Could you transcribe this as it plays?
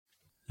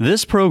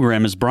This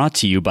program is brought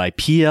to you by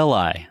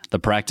PLI, the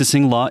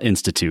Practicing Law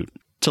Institute.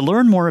 To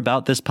learn more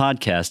about this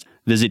podcast,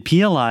 visit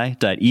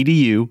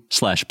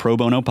pli.edu/pro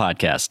bono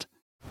podcast.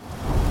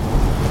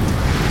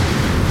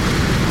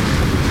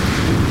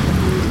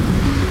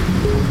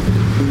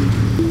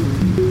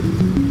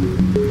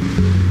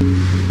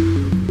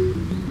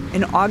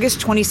 In August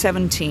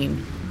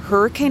 2017,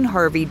 Hurricane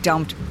Harvey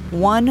dumped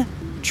 1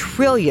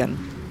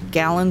 trillion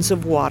gallons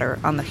of water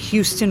on the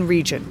Houston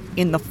region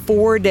in the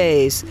 4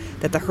 days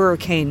that the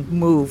hurricane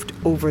moved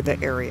over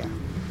the area.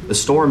 The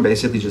storm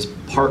basically just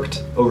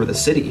parked over the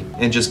city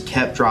and just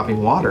kept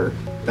dropping water.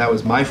 That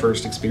was my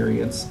first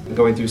experience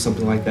going through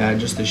something like that.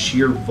 Just the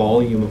sheer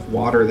volume of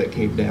water that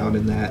came down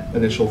in that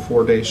initial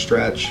 4-day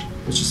stretch.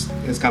 It's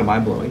kind of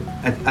mind-blowing.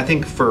 I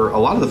think for a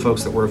lot of the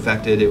folks that were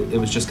affected, it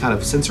was just kind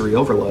of sensory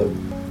overload.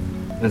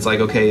 And it's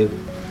like, okay,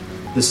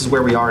 this is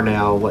where we are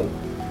now. Like,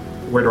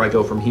 where do I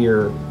go from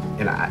here?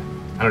 And I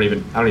don't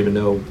even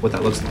know what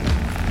that looks like.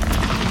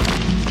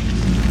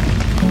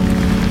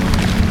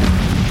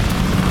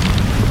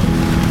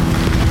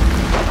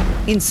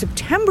 In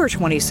September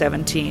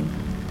 2017,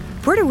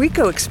 Puerto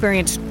Rico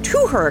experienced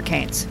 2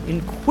 hurricanes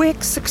in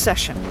quick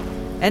succession.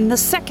 And the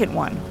second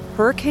one,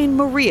 Hurricane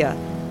Maria,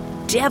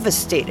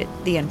 devastated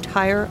the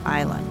entire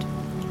island.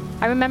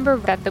 I remember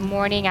that the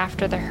morning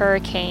after the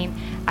hurricane,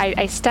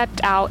 I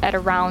stepped out at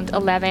around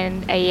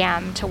 11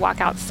 a.m. to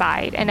walk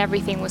outside, and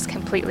everything was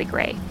completely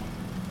gray,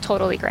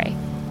 totally gray.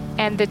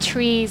 And the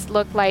trees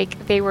looked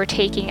like they were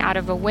taking out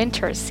of a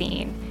winter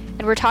scene.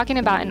 And we're talking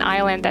about an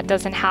island that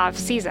doesn't have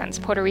seasons,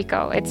 Puerto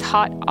Rico. It's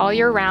hot all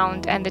year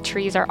round, and the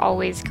trees are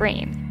always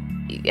green.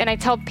 And I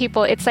tell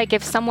people it's like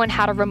if someone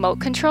had a remote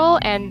control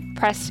and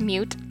pressed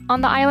mute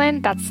on the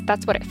island,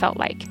 that's what it felt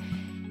like.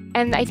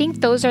 And I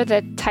think those are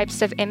the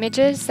types of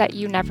images that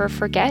you never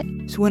forget.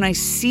 So when I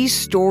see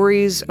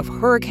stories of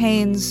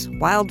hurricanes,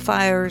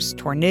 wildfires,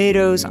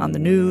 tornadoes on the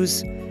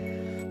news,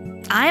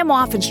 I am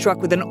often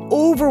struck with an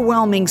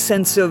overwhelming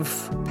sense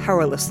of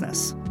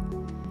powerlessness.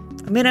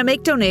 I mean, I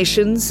make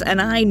donations,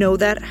 and I know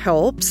that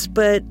helps,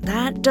 but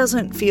that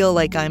doesn't feel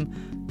like I'm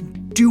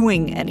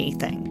doing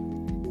anything.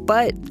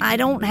 But I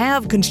don't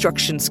have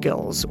construction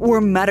skills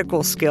or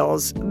medical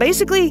skills.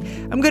 Basically,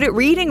 I'm good at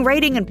reading,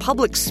 writing, and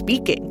public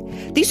speaking.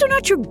 These are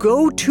not your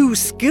go-to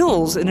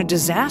skills in a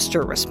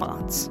disaster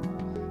response.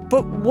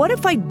 But what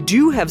if I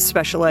do have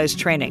specialized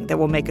training that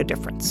will make a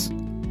difference?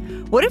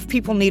 What if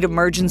people need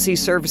emergency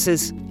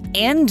services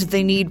and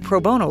they need pro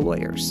bono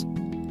lawyers?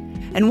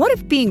 And what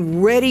if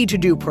being ready to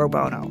do pro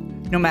bono,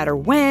 no matter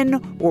when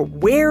or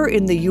where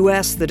in the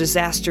U.S. the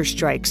disaster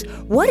strikes,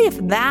 what if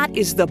that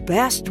is the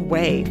best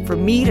way for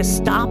me to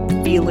stop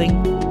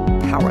feeling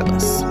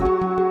powerless?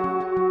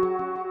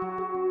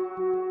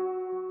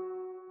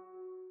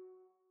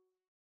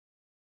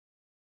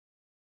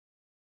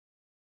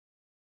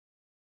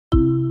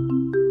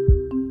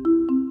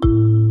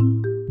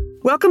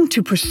 Welcome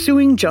to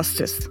Pursuing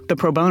Justice, the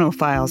Pro Bono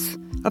Files,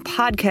 a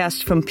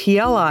podcast from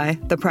PLI,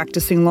 the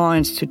Practicing Law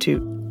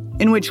Institute,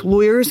 in which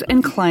lawyers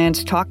and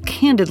clients talk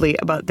candidly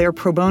about their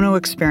pro bono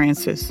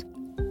experiences.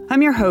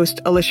 I'm your host,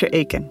 Alicia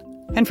Aiken,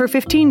 and for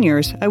 15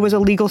 years, I was a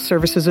legal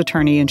services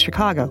attorney in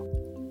Chicago.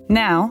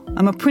 Now,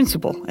 I'm a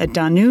principal at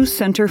Danu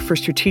Center for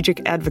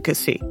Strategic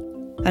Advocacy,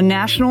 a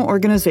national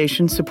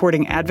organization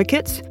supporting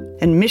advocates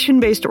and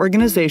mission-based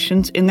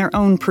organizations in their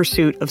own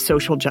pursuit of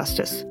social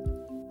justice.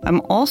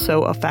 I'm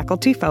also a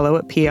faculty fellow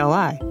at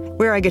PLI,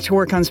 where I get to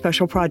work on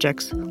special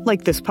projects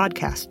like this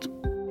podcast.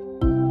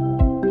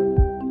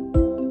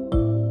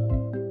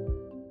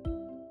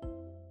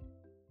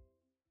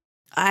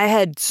 I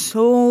had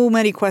so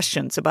many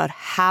questions about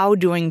how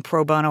doing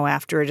pro bono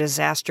after a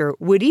disaster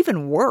would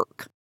even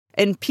work.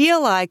 And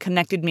PLI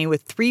connected me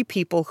with 3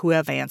 people who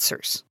have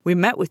answers. We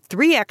met with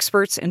 3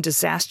 experts in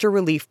disaster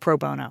relief pro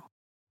bono.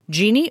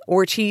 Jeannie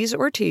Ortiz.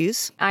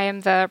 I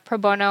am the Pro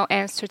Bono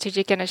and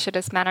Strategic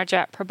Initiatives Manager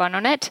at Pro Bono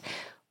Net.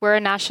 We're a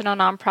national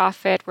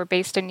nonprofit. We're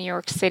based in New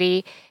York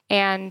City.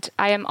 And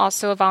I am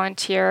also a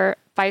volunteer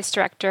vice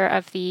director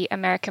of the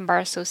American Bar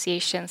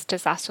Association's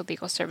Disaster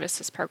Legal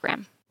Services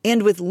program.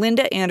 And with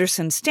Linda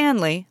Anderson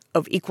Stanley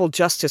of Equal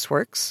Justice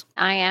Works.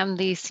 I am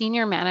the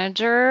senior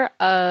manager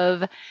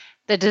of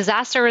the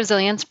Disaster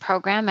Resilience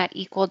Program at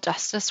Equal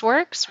Justice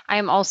Works. I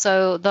am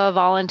also the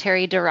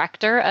voluntary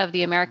director of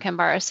the American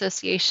Bar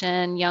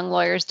Association Young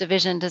Lawyers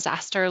Division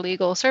Disaster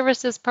Legal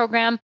Services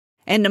Program.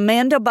 And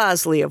Amanda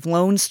Bosley of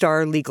Lone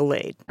Star Legal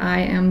Aid.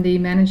 I am the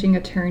managing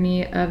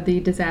attorney of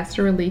the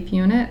Disaster Relief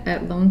Unit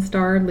at Lone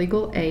Star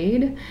Legal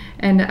Aid,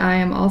 and I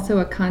am also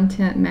a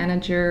content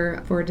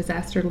manager for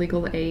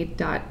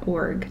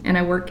disasterlegalaid.org, and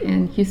I work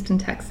in Houston,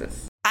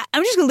 Texas.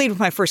 I'm just going to lead with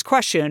my first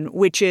question,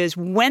 which is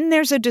when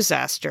there's a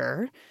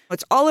disaster,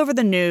 it's all over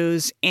the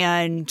news,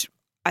 and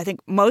I think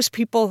most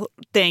people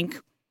think,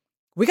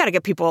 we got to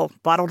get people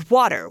bottled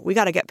water. We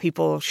got to get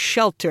people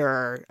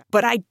shelter.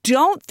 But I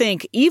don't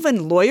think,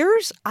 even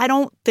lawyers, I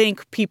don't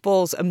think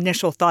people's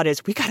initial thought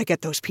is, we got to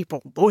get those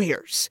people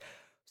lawyers.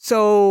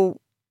 So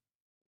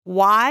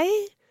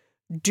why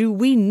do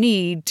we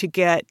need to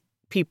get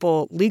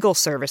people legal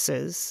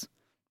services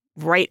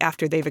right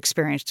after they've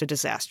experienced a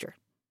disaster?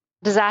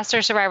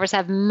 Disaster survivors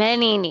have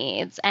many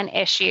needs and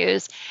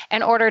issues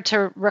in order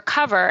to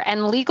recover,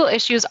 and legal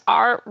issues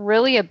are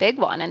really a big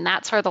one, and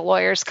that's where the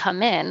lawyers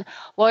come in.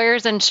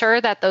 Lawyers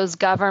ensure that those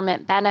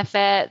government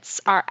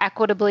benefits are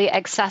equitably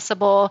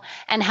accessible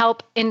and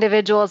help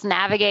individuals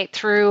navigate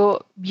through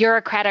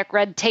bureaucratic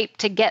red tape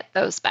to get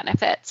those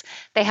benefits.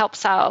 They help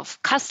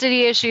solve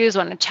custody issues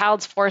when a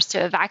child's forced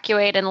to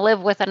evacuate and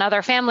live with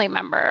another family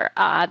member.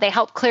 They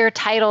help clear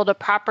title to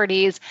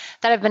properties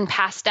that have been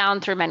passed down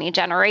through many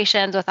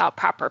generations without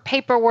proper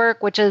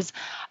paperwork, which is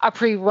a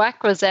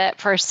prerequisite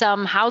for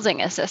some housing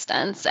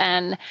assistance,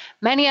 and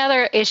many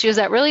other issues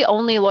that really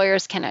only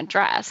lawyers can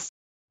address.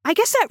 I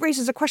guess that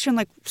raises a question,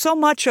 like so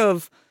much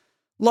of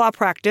law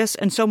practice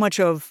and so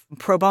much of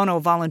pro bono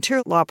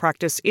volunteer law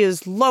practice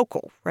is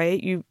local,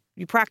 right? You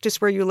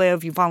practice where you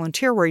live, you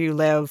volunteer where you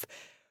live,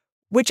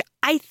 which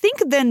I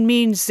think then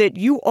means that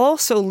you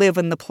also live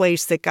in the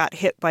place that got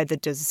hit by the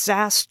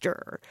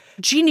disaster.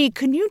 Jeannie,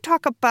 can you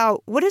talk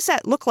about what does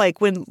that look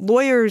like when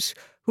lawyers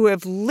who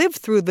have lived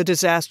through the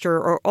disaster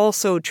are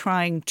also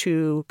trying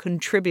to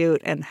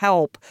contribute and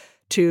help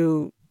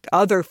to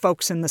other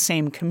folks in the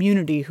same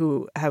community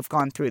who have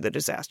gone through the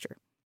disaster?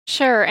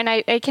 Sure. And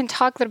I can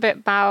talk a little bit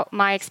about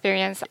my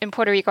experience in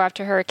Puerto Rico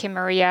after Hurricane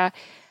Maria.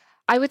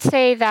 I would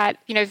say that,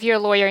 if you're a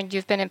lawyer and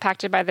you've been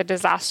impacted by the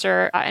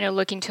disaster and are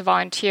looking to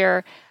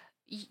volunteer,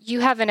 you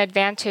have an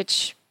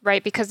advantage,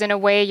 right? Because in a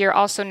way, you're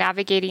also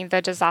navigating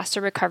the disaster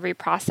recovery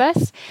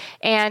process.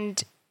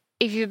 And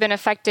if you've been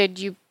affected,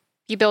 you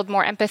build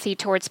more empathy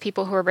towards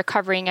people who are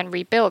recovering and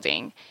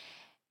rebuilding.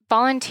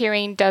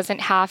 Volunteering doesn't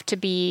have to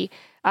be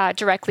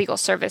direct legal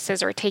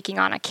services or taking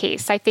on a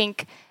case. I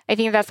think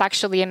that's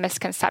actually a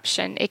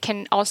misconception. It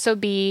can also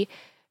be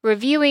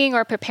reviewing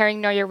or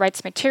preparing know your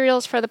rights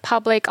materials for the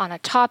public on a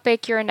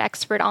topic you're an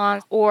expert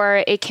on,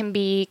 or it can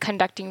be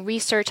conducting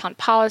research on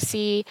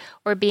policy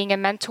or being a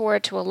mentor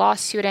to a law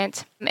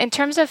student. In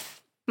terms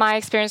of my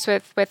experience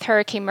with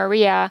Hurricane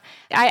Maria,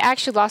 I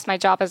actually lost my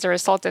job as a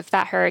result of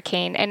that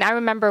hurricane. And I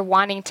remember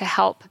wanting to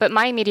help, but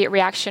my immediate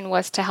reaction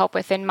was to help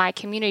within my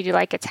community,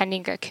 like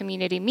attending a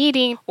community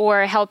meeting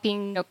or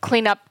helping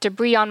clean up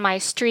debris on my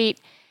street.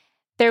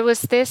 There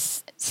was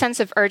this sense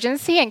of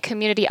urgency and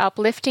community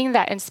uplifting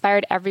that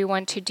inspired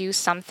everyone to do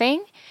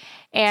something.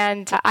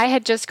 And I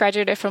had just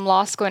graduated from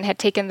law school and had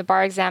taken the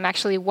bar exam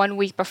actually 1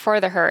 week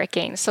before the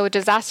hurricane. So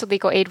disaster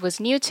legal aid was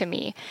new to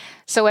me.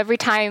 So every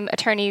time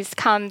attorneys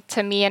come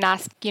to me and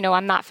ask,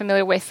 I'm not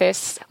familiar with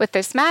this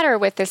matter,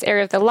 with this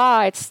area of the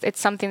law, it's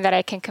something that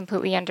I can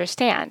completely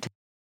understand.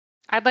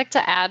 I'd like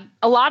to add,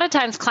 a lot of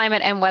times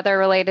climate and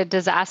weather-related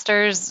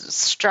disasters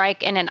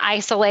strike in an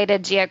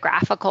isolated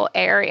geographical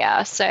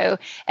area. So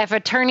if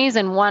attorneys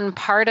in one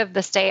part of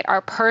the state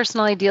are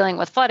personally dealing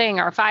with flooding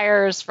or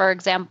fires, for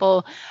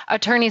example,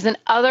 attorneys in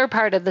other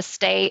part of the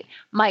state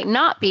might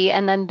not be,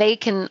 and then they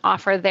can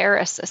offer their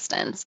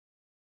assistance.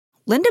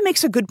 Linda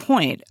makes a good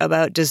point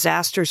about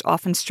disasters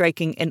often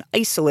striking an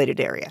isolated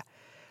area.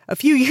 A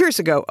few years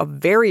ago, a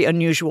very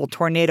unusual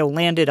tornado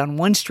landed on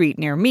one street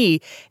near me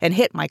and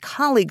hit my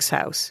colleague's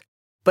house,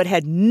 but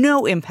had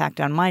no impact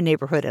on my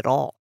neighborhood at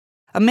all.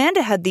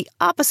 Amanda had the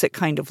opposite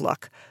kind of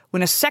luck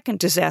when a second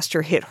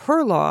disaster hit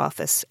her law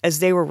office as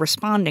they were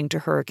responding to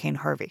Hurricane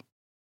Harvey.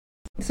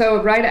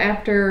 So right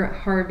after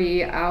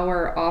Harvey,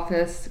 our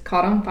office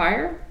caught on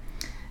fire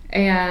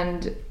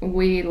and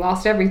we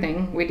lost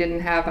everything. We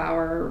didn't have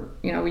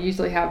we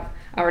usually have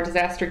our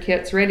disaster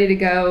kits ready to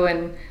go,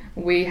 and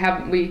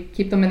we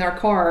keep them in our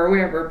car or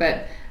wherever,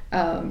 but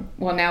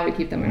now we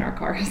keep them in our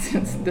car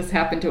since this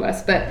happened to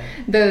us. But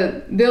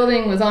the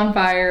building was on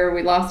fire.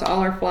 We lost all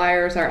our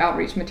flyers, our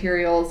outreach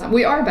materials.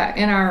 We are back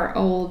in our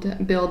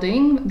old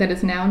building that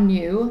is now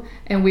new,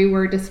 and we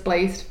were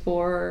displaced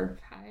for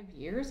 5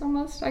 years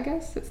almost, I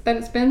guess, it's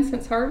been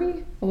since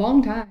Harvey. A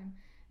long time.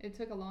 It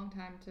took a long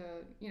time to,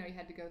 you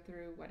had to go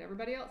through what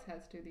everybody else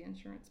has to, the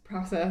insurance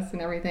process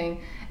and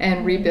everything,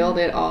 and rebuild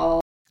it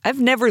all. I've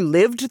never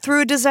lived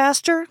through a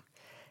disaster,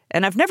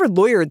 and I've never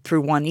lawyered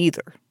through one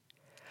either.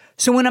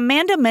 So when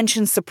Amanda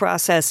mentions the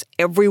process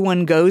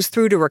everyone goes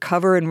through to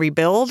recover and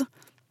rebuild,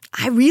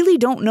 I really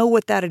don't know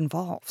what that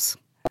involves.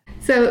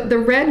 So the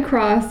Red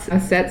Cross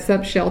sets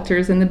up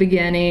shelters in the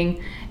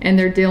beginning, and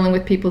they're dealing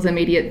with people's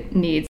immediate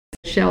needs,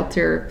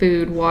 shelter,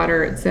 food,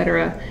 water,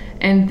 etc.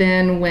 And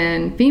then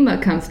when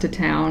FEMA comes to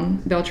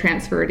town, they'll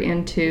transfer it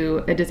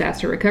into a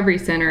disaster recovery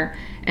center,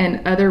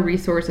 and other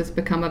resources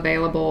become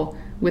available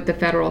with the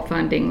federal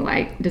funding,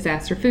 like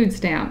disaster food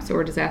stamps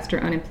or disaster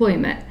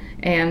unemployment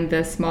and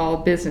the Small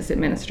Business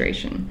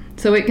Administration.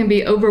 So it can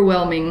be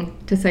overwhelming,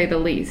 to say the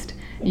least.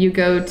 You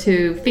go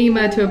to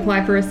FEMA to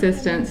apply for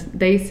assistance.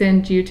 They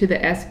send you to the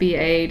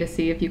SBA to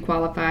see if you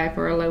qualify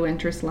for a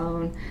low-interest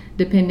loan.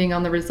 Depending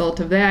on the result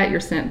of that, you're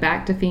sent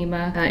back to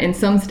FEMA. In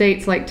some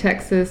states like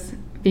Texas,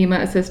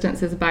 FEMA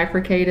assistance is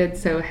bifurcated,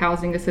 so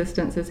housing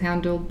assistance is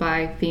handled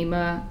by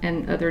FEMA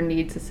and other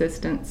needs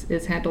assistance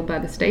is handled by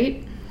the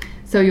state.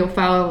 So you'll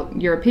file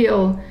your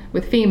appeal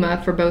with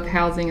FEMA for both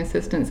housing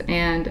assistance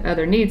and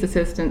other needs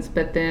assistance,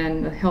 but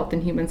then the Health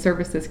and Human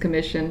Services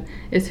Commission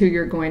is who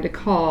you're going to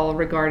call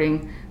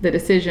regarding the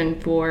decision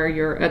for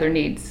your other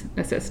needs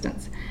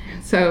assistance.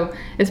 So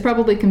it's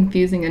probably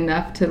confusing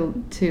enough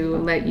to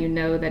let you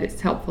know that it's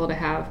helpful to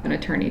have an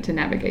attorney to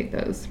navigate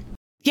those.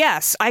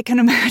 Yes, I can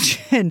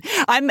imagine.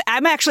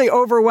 I'm actually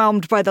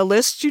overwhelmed by the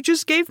list you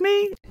just gave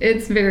me.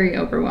 It's very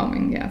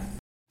overwhelming, yes.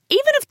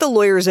 Even if the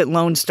lawyers at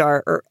Lone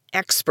Star are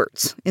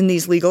experts in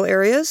these legal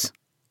areas,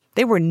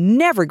 they were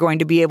never going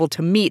to be able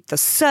to meet the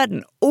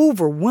sudden,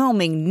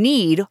 overwhelming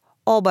need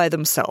all by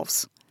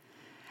themselves.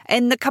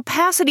 And the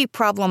capacity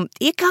problem,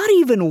 it got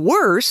even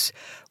worse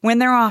when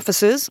their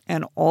offices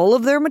and all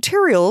of their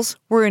materials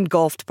were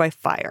engulfed by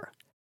fire.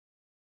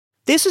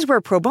 This is where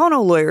pro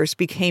bono lawyers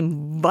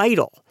became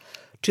vital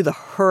to the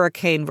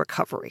hurricane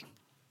recovery.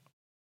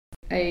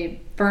 A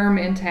firm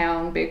in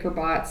town, Baker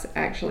Botts,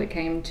 actually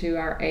came to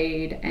our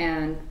aid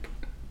and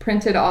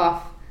printed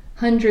off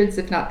hundreds,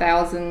 if not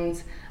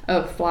thousands,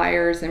 of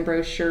flyers and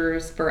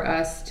brochures for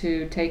us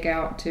to take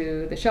out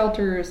to the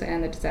shelters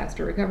and the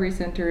disaster recovery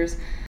centers.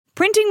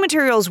 Printing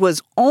materials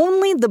was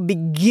only the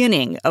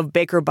beginning of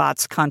Baker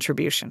Botts'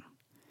 contribution.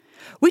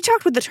 We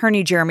talked with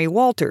attorney Jeremy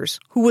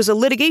Walters, who was a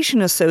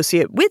litigation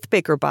associate with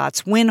Baker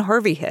Botts when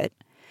Harvey hit,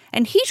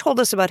 and he told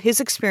us about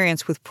his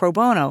experience with pro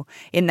bono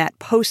in that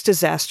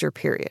post-disaster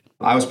period.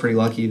 I was pretty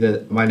lucky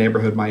that my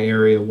neighborhood, my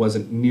area,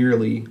 wasn't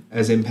nearly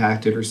as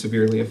impacted or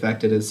severely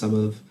affected as some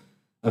of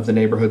the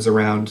neighborhoods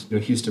around.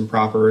 Houston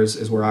proper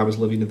is where I was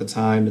living at the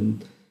time,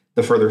 and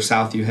the further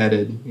south you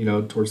headed,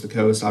 towards the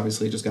coast,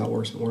 obviously it just got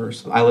worse and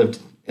worse. I lived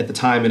at the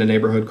time in a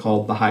neighborhood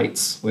called The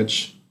Heights,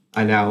 which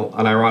I now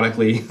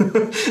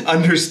unironically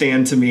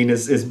understand to mean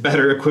is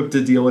better equipped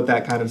to deal with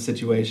that kind of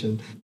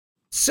situation.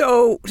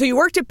 So you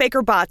worked at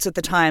Baker Botts at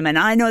the time, and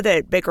I know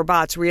that Baker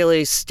Botts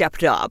really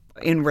stepped up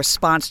in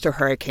response to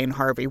Hurricane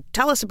Harvey.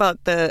 Tell us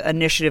about the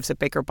initiatives that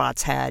Baker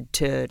Botts had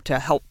to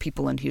help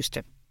people in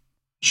Houston.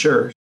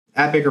 Sure.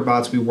 At Baker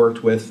Botts, we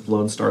worked with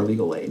Lone Star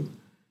Legal Aid.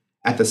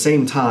 At the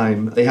same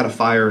time, they had a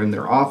fire in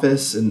their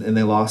office, and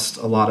they lost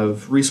a lot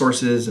of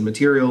resources and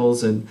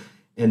materials, and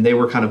they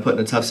were kind of put in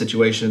a tough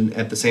situation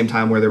at the same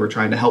time where they were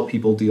trying to help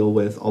people deal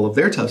with all of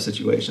their tough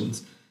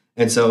situations.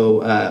 And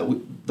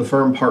so the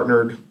firm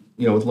partnered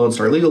with Lone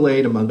Star Legal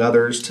Aid, among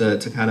others,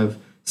 to kind of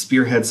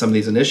spearhead some of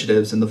these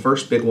initiatives. And the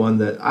first big one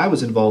that I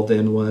was involved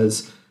in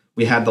was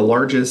we had the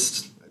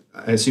largest,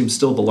 I assume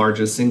still the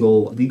largest,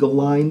 single legal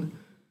line,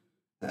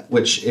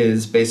 which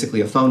is basically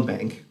a phone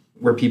bank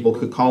where people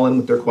could call in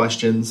with their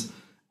questions.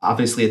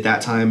 Obviously, at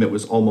that time, it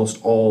was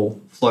almost all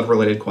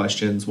flood-related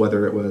questions,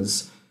 whether it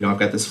was, I've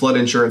got this flood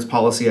insurance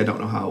policy, I don't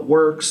know how it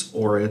works,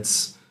 or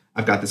it's,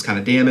 I've got this kind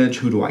of damage,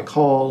 who do I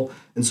call?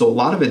 And so a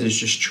lot of it is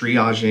just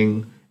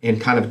triaging and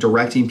kind of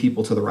directing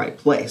people to the right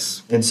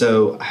place. And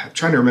so I'm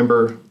trying to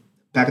remember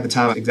back at the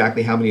time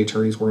exactly how many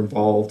attorneys were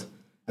involved.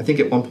 I think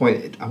at one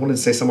point, I wanted to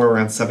say somewhere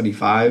around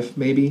 75,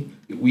 maybe.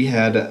 We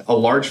had a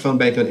large phone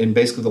bank in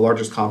basically the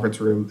largest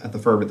conference room at the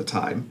firm at the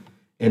time.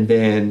 And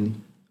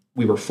then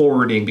we were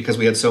forwarding, because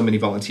we had so many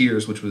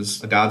volunteers, which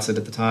was a godsend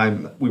at the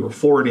time, we were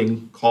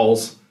forwarding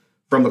calls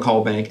from the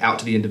call bank out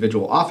to the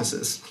individual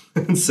offices.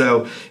 And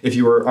so if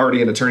you were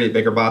already an attorney at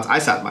Baker Botts, I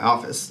sat in my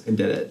office and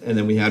did it. And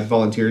then we had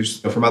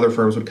volunteers from other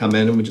firms would come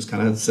in, and we just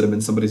kind of sit them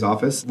in somebody's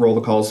office, roll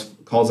the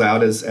calls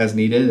out as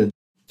needed.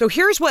 So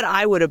here's what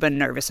I would have been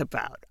nervous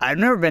about. I've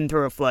never been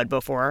through a flood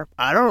before.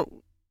 I don't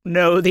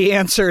know the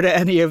answer to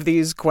any of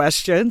these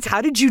questions.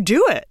 How did you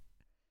do it?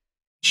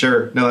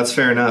 Sure. No, that's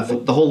fair enough.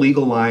 The whole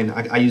legal line,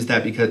 I use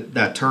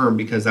that term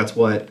because that's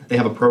what they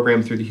have a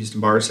program through the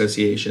Houston Bar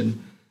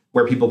Association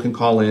where people can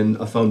call in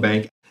a phone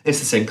bank. It's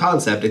the same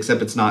concept,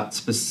 except it's not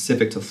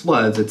specific to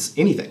floods. It's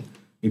anything.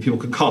 People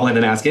can call in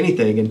and ask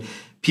anything. And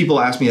people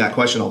ask me that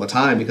question all the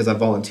time because I've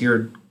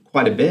volunteered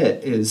quite a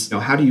bit is,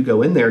 how do you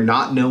go in there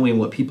not knowing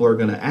what people are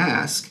going to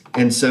ask?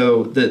 And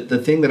so the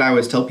thing that I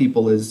always tell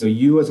people is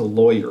you as a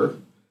lawyer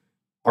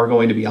are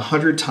going to be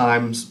 100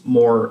 times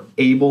more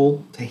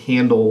able to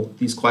handle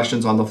these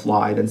questions on the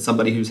fly than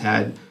somebody who's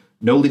had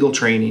no legal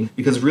training,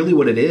 because really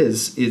what it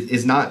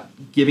is not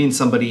giving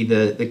somebody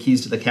the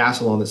keys to the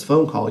castle on this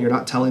phone call. You're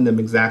not telling them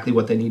exactly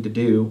what they need to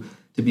do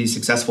to be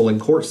successful in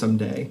court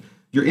someday.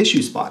 You're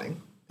issue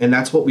spotting. And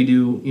that's what we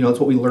do. It's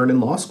what we learn in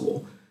law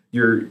school.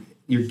 You're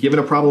given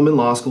a problem in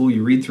law school,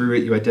 you read through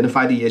it, you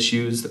identify the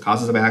issues, the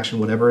causes of action,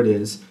 whatever it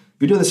is.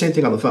 You're doing the same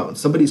thing on the phone.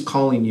 Somebody's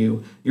calling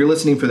you. You're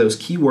listening for those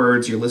key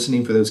words. You're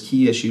listening for those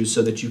key issues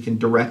so that you can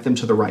direct them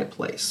to the right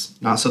place,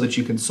 not so that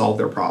you can solve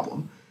their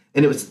problem.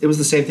 And it was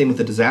the same thing with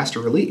the disaster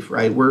relief,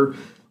 right? We're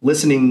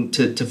listening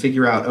to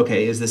figure out,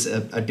 okay, is this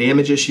a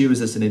damage issue? Is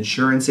this an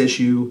insurance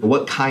issue?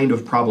 What kind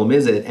of problem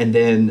is it? And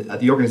then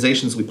the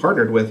organizations we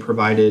partnered with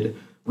provided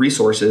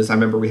resources. I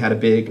remember we had a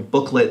big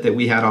booklet that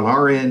we had on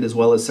our end, as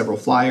well as several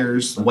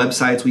flyers,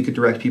 websites we could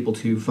direct people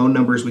to, phone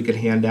numbers we could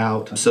hand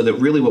out, so that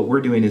really what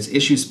we're doing is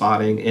issue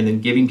spotting and then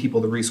giving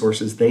people the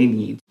resources they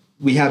need.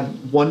 We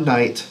had one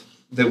night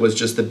that was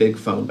just the big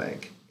phone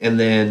bank. And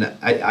then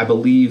I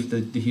believe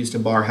the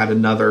Houston Bar had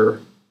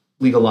another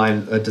legal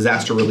line, a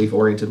disaster relief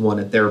oriented one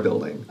at their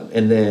building.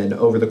 And then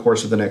over the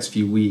course of the next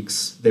few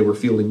weeks, they were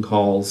fielding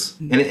calls.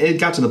 And it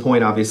got to the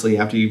point, obviously,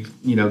 after you've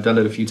done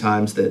it a few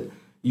times, that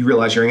you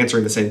realize you're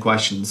answering the same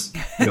questions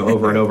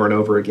over and over and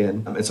over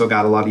again. And so it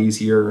got a lot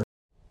easier.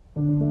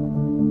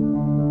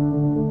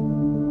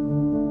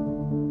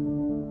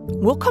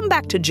 We'll come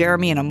back to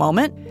Jeremy in a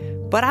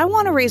moment, but I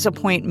want to raise a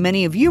point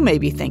many of you may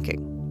be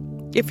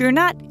thinking. If you're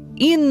not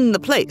in the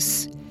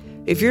place,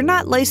 if you're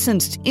not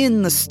licensed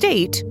in the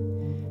state,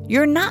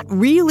 you're not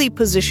really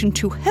positioned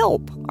to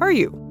help, are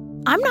you?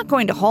 I'm not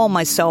going to haul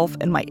myself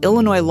and my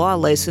Illinois law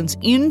license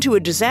into a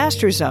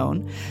disaster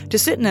zone to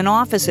sit in an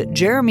office at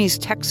Jeremy's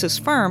Texas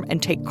firm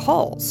and take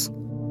calls.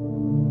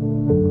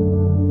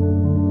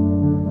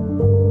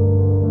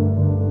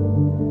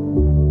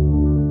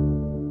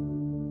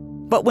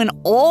 But when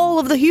all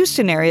of the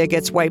Houston area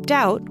gets wiped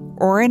out,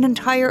 or an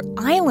entire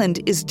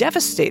island is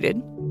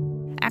devastated,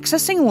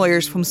 accessing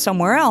lawyers from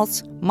somewhere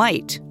else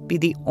might be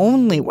the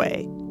only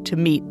way to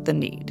meet the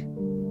need.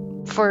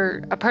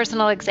 For a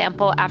personal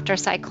example, after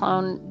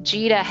Cyclone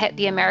Gita hit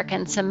the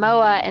American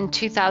Samoa in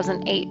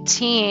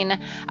 2018,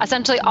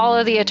 essentially all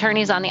of the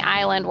attorneys on the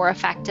island were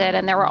affected,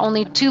 and there were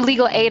only 2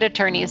 legal aid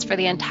attorneys for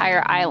the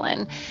entire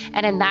island.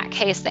 And in that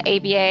case, the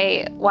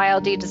ABA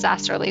YLD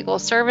Disaster Legal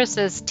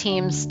Services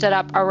team stood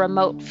up a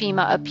remote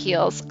FEMA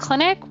appeals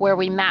clinic where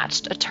we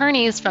matched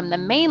attorneys from the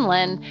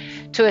mainland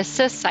to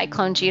assist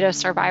Cyclone Gita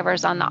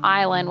survivors on the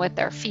island with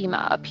their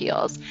FEMA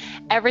appeals.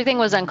 Everything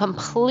was done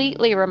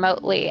completely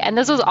remotely, and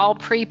this was all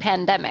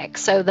pre-pandemic,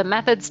 so the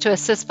methods to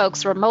assist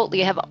folks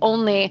remotely have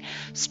only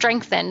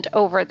strengthened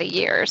over the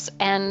years.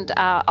 And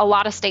a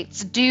lot of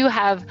states do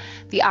have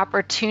the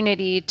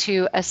opportunity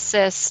to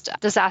assist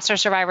disaster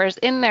survivors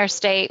in their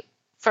state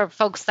for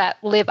folks that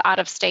live out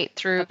of state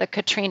through the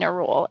Katrina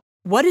rule.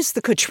 What is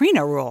the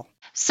Katrina rule?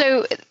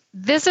 So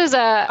this is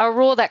a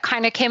rule that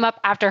kind of came up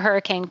after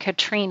Hurricane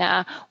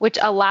Katrina, which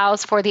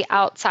allows for the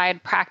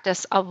outside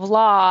practice of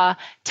law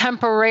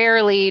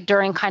temporarily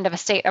during kind of a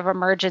state of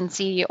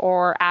emergency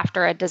or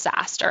after a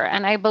disaster.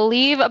 And I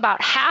believe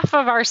about half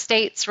of our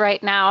states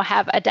right now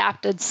have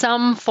adapted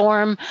some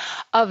form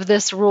of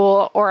this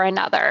rule or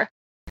another.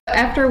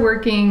 After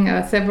working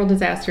several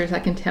disasters, I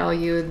can tell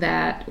you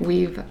that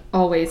we've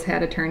always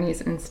had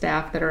attorneys and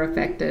staff that are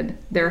affected.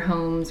 Their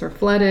homes are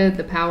flooded,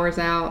 the power's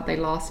out, they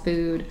lost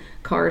food,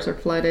 cars are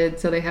flooded,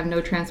 so they have no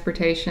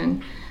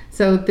transportation.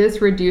 So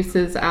this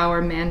reduces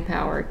our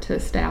manpower to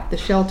staff the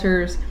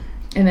shelters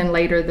and then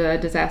later the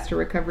disaster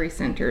recovery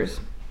centers.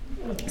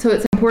 So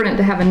it's important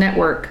to have a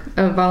network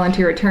of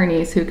volunteer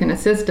attorneys who can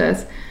assist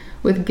us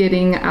with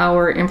getting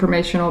our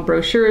informational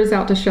brochures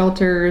out to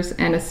shelters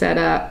and to set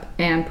up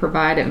and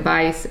provide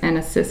advice and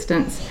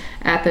assistance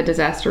at the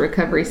disaster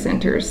recovery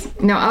centers.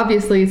 Now,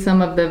 obviously,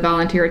 some of the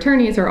volunteer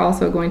attorneys are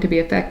also going to be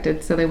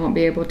affected, so they won't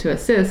be able to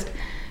assist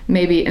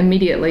maybe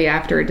immediately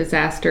after a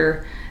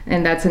disaster,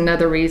 and that's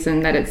another reason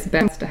that it's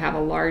best to have a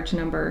large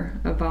number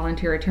of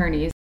volunteer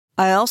attorneys.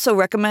 I also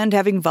recommend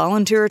having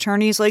volunteer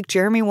attorneys like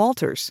Jeremy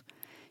Walters.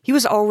 He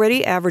was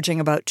already averaging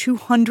about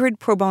 200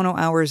 pro bono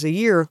hours a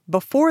year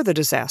before the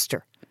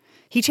disaster.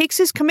 He takes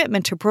his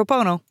commitment to pro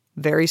bono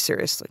very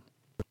seriously.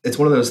 It's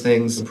one of those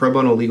things, pro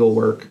bono legal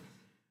work,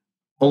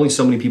 only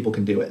so many people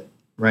can do it,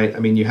 right? I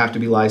mean, you have to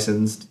be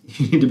licensed,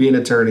 you need to be an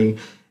attorney.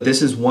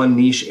 This is one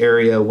niche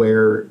area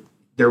where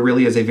there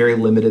really is a very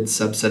limited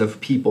subset of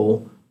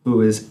people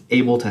who is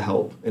able to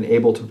help and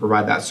able to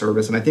provide that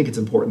service. And I think it's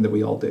important that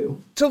we all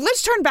do. So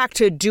let's turn back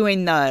to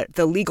doing the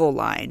legal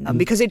line,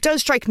 because it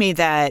does strike me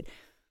that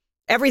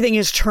everything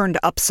is turned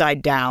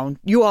upside down.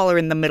 You all are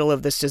in the middle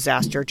of this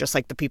disaster, just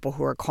like the people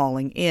who are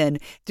calling in.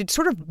 Did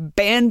sort of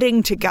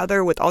banding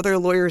together with other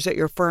lawyers at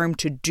your firm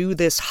to do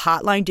this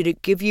hotline, did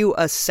it give you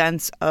a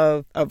sense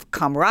of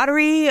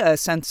camaraderie, a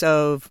sense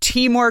of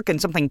teamwork and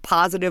something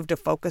positive to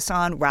focus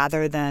on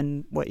rather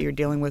than what you're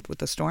dealing with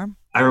the storm?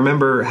 I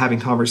remember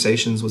having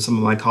conversations with some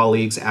of my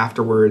colleagues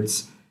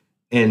afterwards.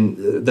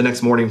 And the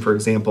next morning, for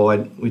example,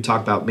 we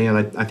talked about,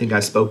 I think I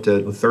spoke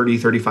to 30,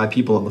 35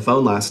 people on the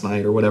phone last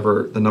night or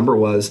whatever the number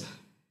was.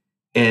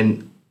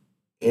 And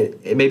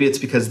maybe it's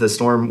because the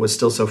storm was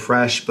still so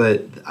fresh,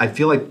 but I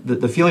feel like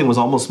the feeling was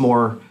almost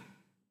more,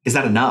 is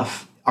that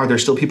enough? Are there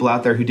still people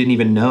out there who didn't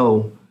even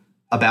know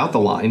about the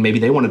line? Maybe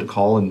they wanted to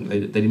call and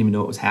they didn't even know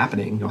what was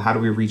happening. How do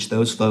we reach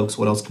those folks?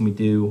 What else can we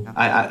do?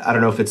 I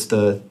don't know if it's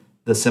the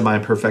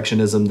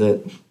semi-perfectionism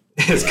that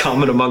is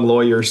common among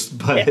lawyers,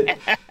 but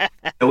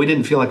we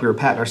didn't feel like we were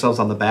patting ourselves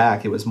on the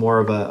back. It was more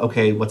of a,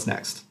 okay, what's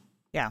next?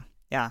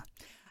 Yeah.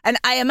 And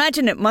I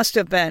imagine it must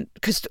have been,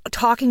 because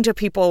talking to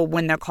people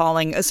when they're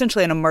calling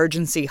essentially an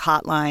emergency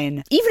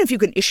hotline, even if you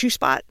can issue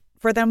spot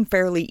for them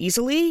fairly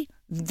easily,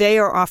 they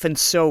are often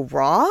so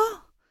raw.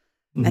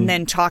 Mm-hmm. And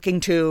then talking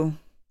to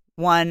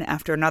one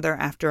after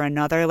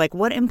another, like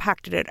what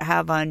impact did it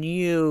have on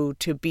you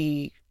to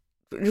be,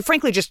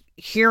 frankly, just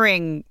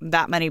hearing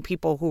that many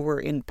people who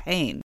were in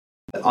pain?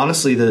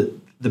 Honestly, the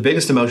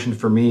biggest emotion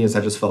for me is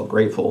I just felt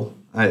grateful.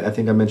 I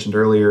think I mentioned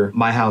earlier,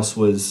 my house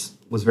was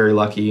was very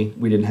lucky.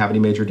 We didn't have any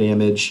major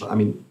damage. I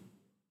mean,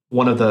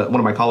 one of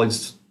my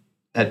colleagues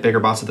at Baker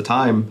Botts at the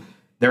time,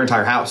 their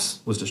entire house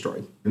was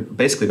destroyed.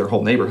 Basically, their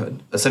whole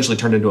neighborhood essentially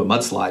turned into a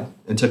mudslide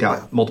and took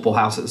out multiple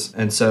houses.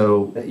 And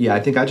so, yeah, I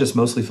think I just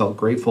mostly felt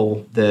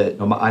grateful that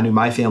I knew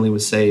my family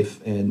was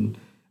safe and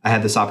I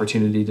had this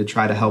opportunity to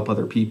try to help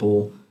other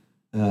people.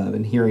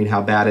 And hearing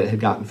how bad it had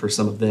gotten for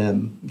some of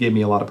them gave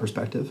me a lot of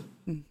perspective.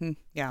 Mm-hmm.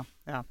 Yeah.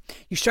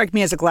 You strike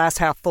me as a glass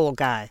half full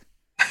guy.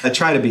 I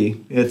try to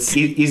be. It's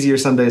easier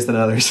some days than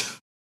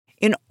others.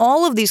 In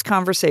all of these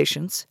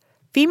conversations,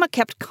 FEMA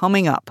kept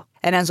coming up.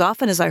 And as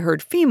often as I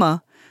heard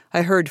FEMA,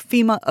 I heard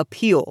FEMA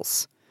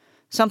appeals,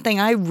 something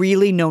I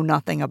really know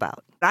nothing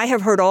about. I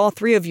have heard all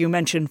three of you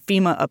mention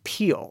FEMA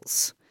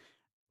appeals,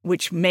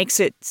 which makes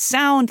it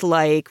sound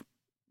like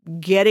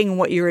getting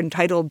what you're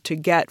entitled to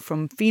get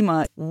from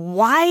FEMA.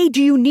 Why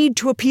do you need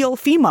to appeal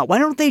FEMA? Why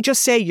don't they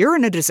just say, you're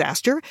in a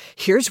disaster,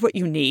 here's what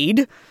you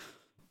need,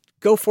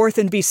 go forth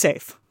and be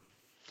safe?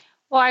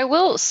 Well, I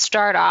will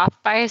start off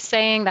by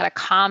saying that a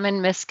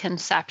common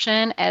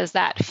misconception is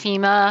that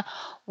FEMA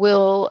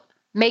will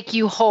make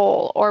you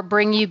whole or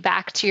bring you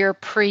back to your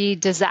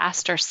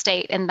pre-disaster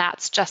state, and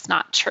that's just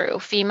not true.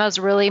 FEMA is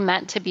really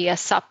meant to be a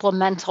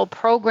supplemental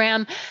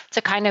program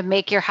to kind of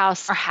make your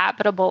house more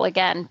habitable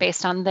again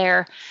based on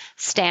their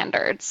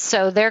standards.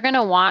 So they're going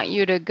to want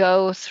you to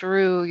go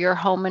through your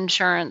home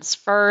insurance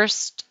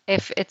first,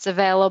 if it's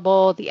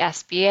available, the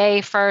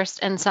SBA first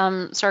in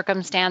some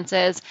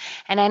circumstances,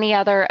 and any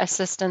other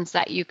assistance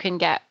that you can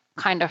get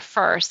kind of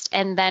first.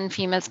 And then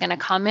FEMA is going to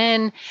come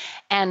in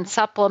and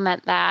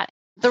supplement that.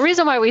 The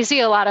reason why we see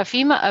a lot of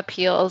FEMA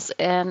appeals,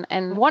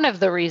 and one of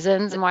the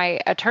reasons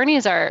why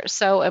attorneys are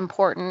so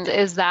important,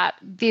 is that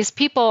these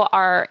people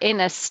are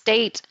in a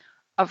state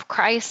of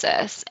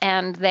crisis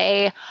and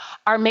they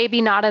are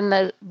maybe not in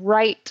the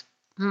right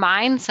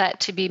mindset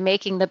to be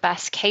making the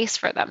best case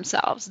for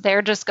themselves.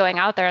 They're just going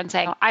out there and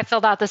saying, I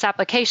filled out this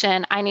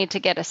application, I need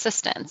to get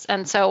assistance.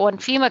 And so when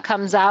FEMA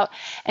comes out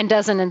and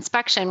does an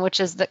inspection,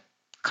 which is the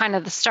kind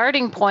of the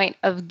starting point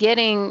of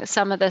getting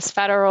some of this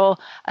federal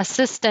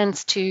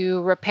assistance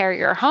to repair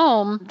your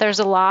home, there's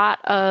a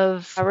lot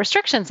of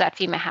restrictions that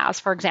FEMA has.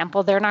 For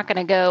example, they're not going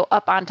to go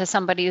up onto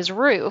somebody's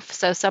roof.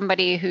 So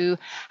somebody who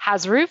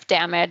has roof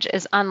damage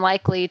is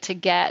unlikely to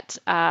get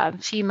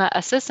FEMA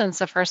assistance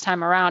the first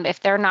time around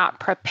if they're not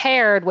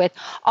prepared with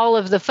all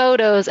of the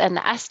photos and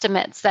the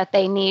estimates that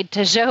they need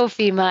to show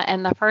FEMA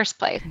in the first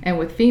place. And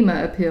with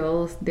FEMA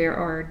appeals, there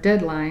are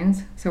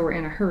deadlines, so we're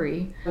in a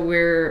hurry.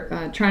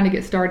 We're trying to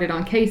get started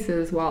on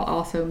cases while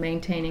also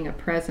maintaining a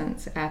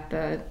presence at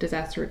the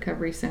disaster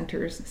recovery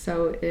centers.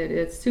 So it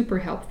is super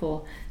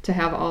helpful to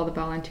have all the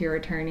volunteer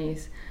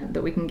attorneys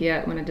that we can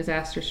get when a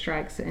disaster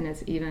strikes, and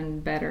it's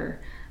even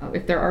better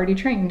if they're already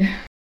trained.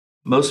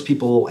 Most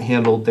people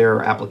handled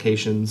their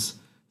applications,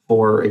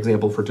 for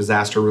example, for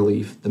disaster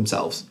relief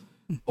themselves,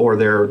 or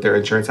their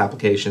insurance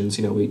applications.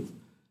 We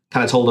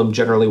kind of told them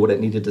generally what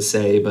it needed to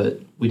say, but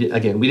we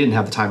didn't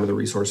have the time or the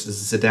resources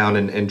to sit down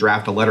and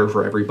draft a letter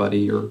for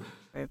everybody or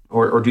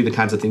do the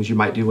kinds of things you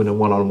might do in a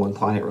one-on-one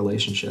client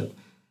relationship.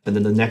 And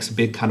then the next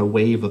big kind of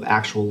wave of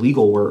actual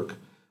legal work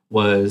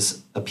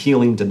was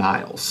appealing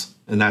denials.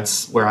 And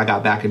that's where I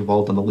got back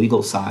involved on the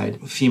legal side.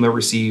 FEMA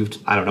received,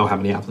 I don't know how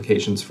many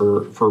applications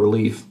for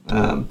relief.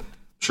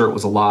 Sure, it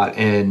was a lot.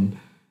 And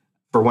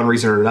for one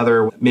reason or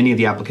another, many of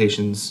the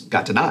applications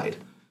got denied,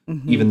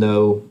 even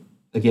though,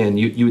 again,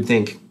 you would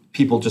think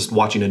people just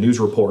watching a news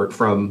report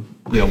from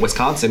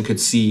Wisconsin could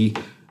see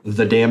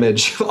the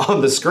damage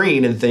on the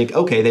screen and think,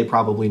 okay, they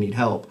probably need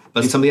help.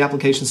 But some of the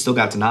applications still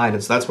got denied,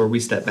 and so that's where we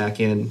stepped back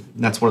in. And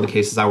that's one of the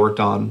cases I worked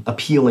on,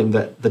 appealing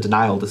the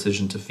denial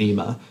decision to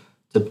FEMA,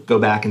 to go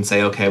back and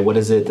say, okay, what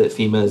is it that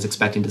FEMA is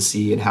expecting to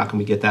see, and how can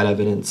we get that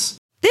evidence?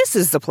 This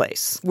is the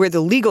place where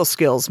the legal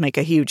skills make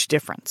a huge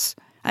difference.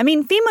 I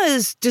mean, FEMA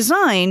is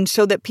designed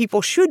so that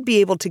people should be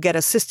able to get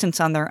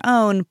assistance on their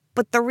own,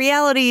 but the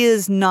reality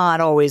is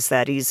not always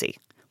that easy.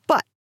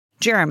 But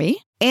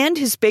Jeremy and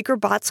his Baker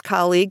Botts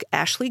colleague,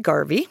 Ashley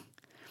Garvey,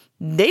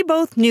 they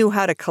both knew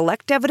how to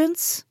collect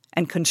evidence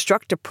and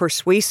construct a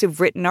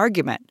persuasive written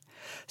argument.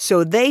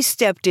 So they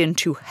stepped in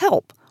to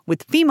help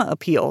with FEMA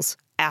appeals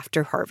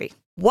after Harvey.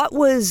 What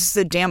was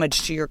the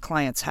damage to your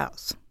client's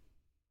house?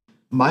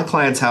 My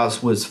client's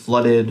house was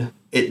flooded.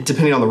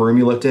 Depending on the room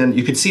you looked in,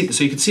 you could see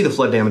the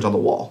flood damage on the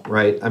wall,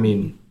 right? I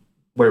mean,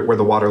 where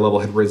the water level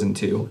had risen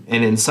to.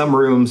 And in some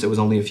rooms, it was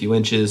only a few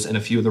inches. In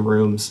a few of the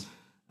rooms,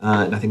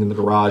 and I think in the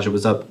garage, it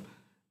was up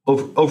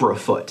over a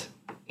foot.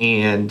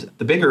 And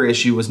the bigger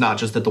issue was not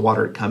just that the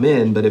water had come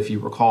in, but if you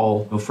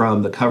recall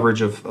from the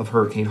coverage of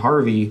Hurricane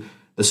Harvey,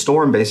 the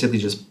storm basically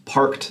just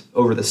parked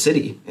over the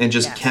city and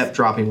just kept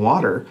dropping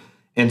water.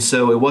 And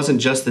so it wasn't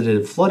just that it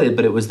had flooded,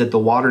 but it was that the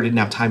water didn't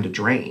have time to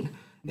drain.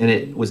 And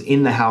it was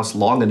in the house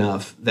long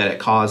enough that it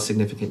caused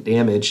significant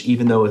damage,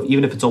 even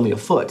if it's only a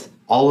foot.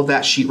 All of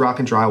that sheetrock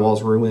and drywall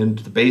is ruined,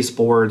 the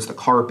baseboards, the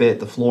carpet,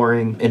 the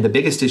flooring. And the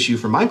biggest issue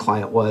for my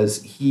client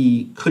was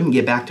he couldn't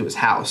get back to his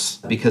house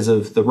because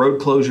of the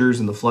road closures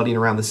and the flooding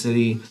around the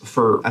city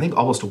for, I think,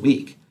 almost a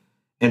week.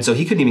 And so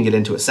he couldn't even get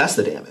in to assess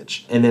the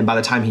damage. And then by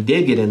the time he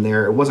did get in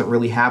there, it wasn't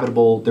really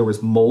habitable. There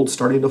was mold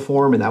starting to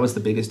form, and that was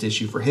the biggest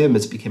issue for him.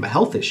 It became a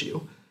health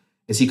issue,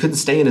 is he couldn't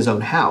stay in his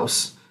own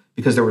house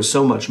because there was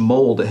so much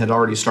mold that had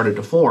already started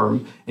to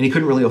form, and he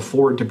couldn't really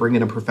afford to bring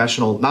in a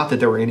professional. Not that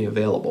there were any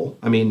available.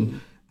 I mean,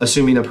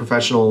 assuming a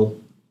professional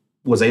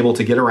was able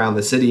to get around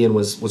the city and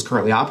was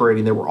currently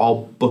operating, they were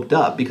all booked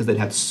up because they'd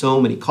had so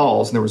many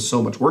calls and there was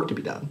so much work to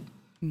be done.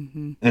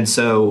 Mm-hmm. And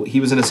so he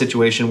was in a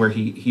situation where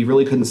he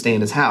really couldn't stay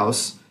in his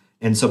house.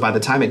 And so by the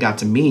time it got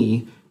to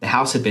me, the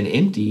house had been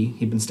empty.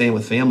 He'd been staying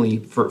with family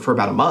for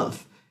about a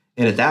month.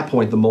 And at that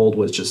point, the mold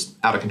was just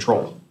out of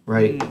control,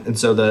 right? Mm-hmm. And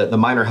so the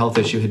minor health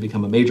issue had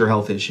become a major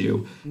health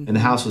issue, and the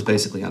house was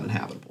basically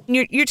uninhabitable.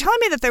 You're telling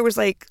me that there was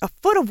like a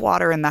foot of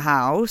water in the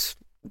house.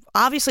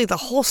 Obviously, the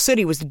whole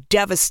city was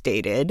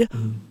devastated.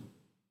 Mm-hmm.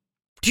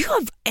 Do you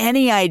have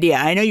any idea,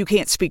 I know you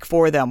can't speak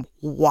for them,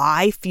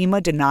 why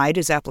FEMA denied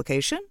his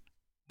application?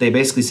 They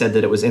basically said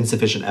that it was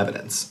insufficient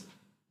evidence.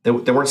 They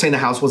weren't saying the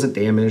house wasn't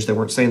damaged. They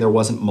weren't saying there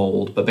wasn't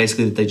mold, but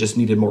basically that they just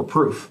needed more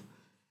proof.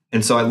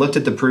 And so I looked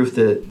at the proof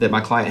that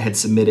my client had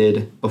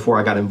submitted before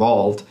I got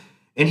involved,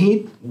 and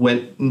he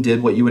went and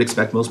did what you would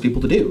expect most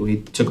people to do.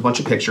 He took a bunch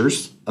of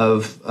pictures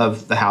of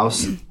the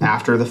house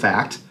after the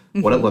fact,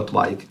 what it looked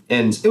like.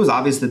 And it was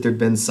obvious that there'd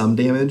been some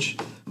damage,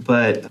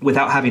 but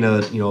without having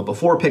a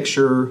before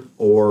picture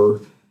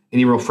or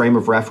any real frame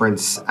of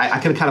reference, I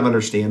can kind of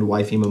understand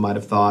why FEMA might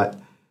have thought,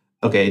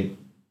 okay,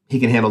 he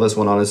can handle this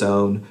one on his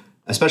own,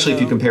 especially if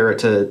you compare it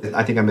to,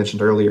 I think I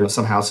mentioned earlier,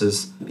 some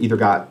houses either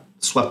got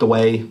swept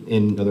away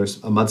in there's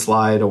a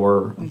mudslide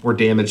or were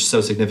damaged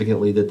so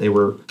significantly that they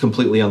were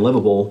completely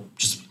unlivable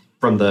just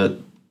from the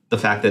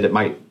fact that it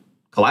might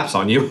collapse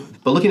on you.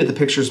 But looking at the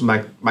pictures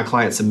my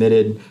client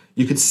submitted,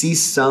 you could see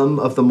some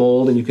of the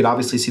mold and you could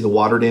obviously see the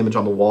water damage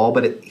on the wall,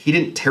 but he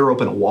didn't tear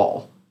open a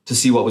wall to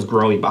see what was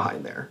growing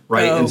behind there,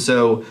 right? Oh. And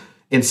so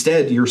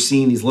instead you're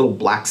seeing these little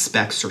black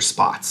specks or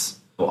spots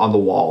on the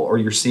wall, or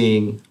you're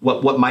seeing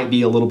what might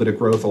be a little bit of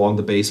growth along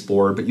the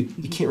baseboard, but you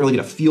can't really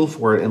get a feel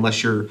for it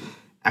unless you're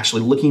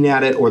actually looking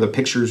at it or the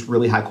picture's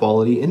really high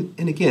quality. And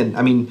again,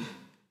 I mean,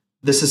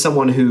 this is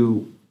someone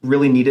who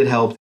really needed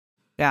help.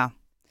 Yeah.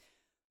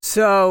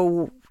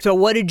 So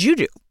what did you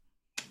do?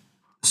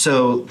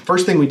 So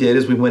first thing we did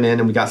is we went in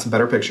and we got some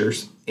better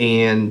pictures,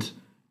 and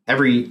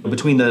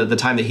between the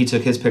time that he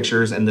took his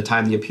pictures and the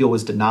time the appeal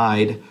was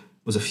denied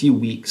was a few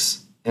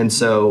weeks. And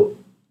so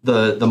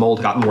the mold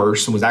had gotten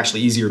worse and was actually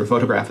easier to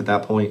photograph at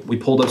that point. We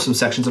pulled up some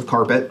sections of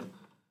carpet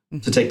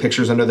to take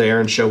pictures under there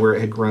and show where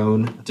it had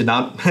grown. Did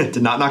not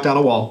knock down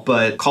a wall,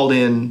 but called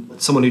in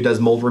someone who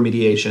does mold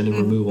remediation and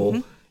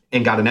removal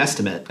and got an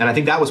estimate. And I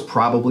think that was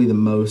probably the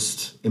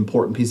most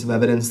important piece of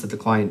evidence that the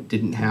client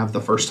didn't have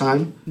the first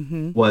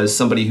time, was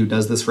somebody who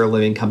does this for a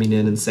living coming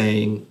in and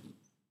saying,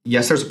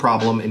 yes, there's a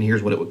problem and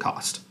here's what it would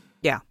cost.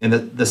 Yeah. And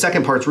the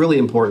second part's really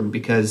important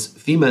because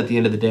FEMA at the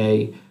end of the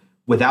day,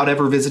 without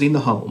ever visiting the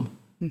home,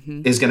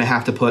 is going to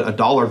have to put a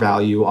dollar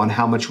value on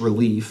how much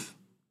relief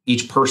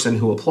each person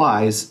who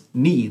applies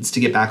needs to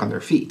get back on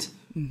their feet.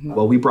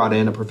 Well, we brought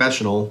in a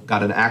professional,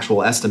 got an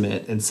actual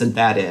estimate, and sent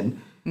that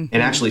in. And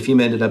actually,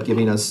 FEMA ended up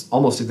giving us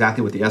almost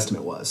exactly what the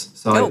estimate was.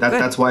 So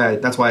that's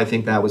why I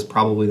think that was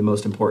probably the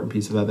most important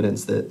piece of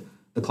evidence that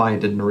the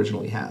client didn't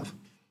originally have.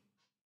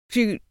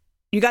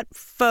 You got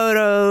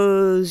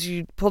photos,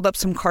 you pulled up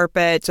some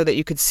carpet so that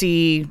you could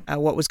see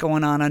what was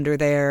going on under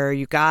there.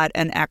 You got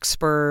an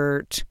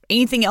expert.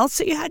 Anything else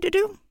that you had to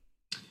do?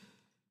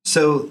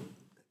 So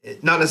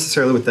not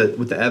necessarily with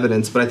the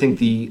evidence, but I think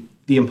the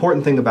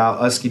important thing about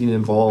us getting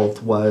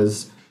involved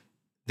was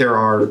there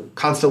are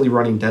constantly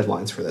running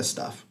deadlines for this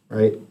stuff,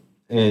 right?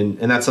 And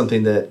that's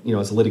something that,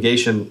 as a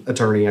litigation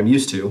attorney, I'm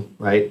used to,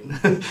 right?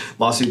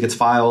 Lawsuit gets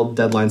filed,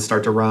 deadlines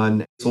start to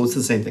run. So it's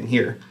the same thing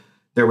here.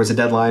 There was a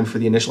deadline for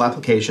the initial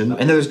application,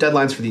 and then there's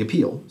deadlines for the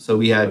appeal. So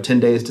we had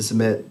 10 days to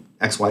submit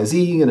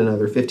XYZ and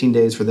another 15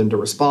 days for them to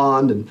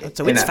respond.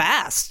 So it's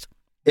fast.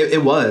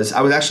 It was.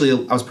 I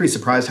was pretty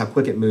surprised how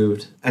quick it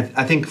moved.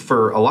 I think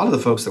for a lot of the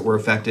folks that were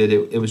affected,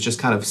 it was just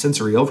kind of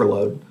sensory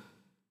overload.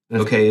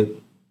 And okay,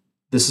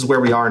 this is where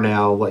we are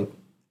now. Like,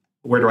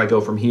 where do I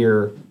go from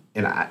here?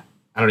 And I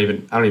don't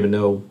even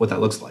know what that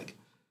looks like.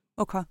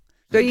 Okay.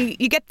 So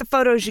you get the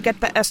photos, you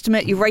get the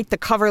estimate, you write the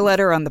cover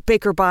letter on the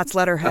Baker Botts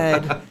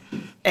letterhead,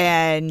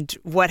 and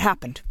what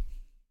happened?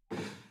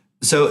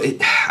 So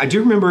I do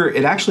remember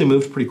it actually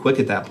moved pretty quick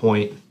at that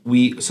point.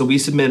 We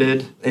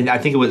submitted, and I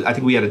think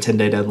we had a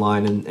 10-day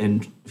deadline,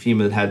 and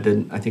FEMA had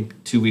then, I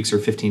think, 2 weeks or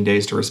 15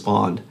 days to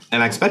respond.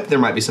 And I expected there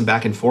might be some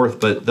back and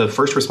forth, but the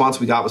first response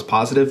we got was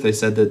positive. They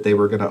said that they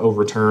were going to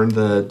overturn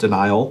the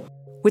denial.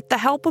 With the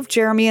help of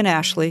Jeremy and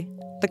Ashley,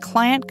 the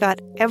client got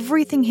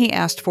everything he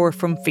asked for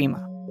from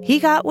FEMA. He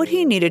got what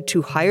he needed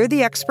to hire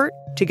the expert,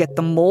 to get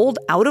the mold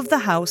out of the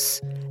house,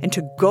 and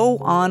to go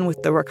on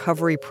with the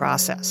recovery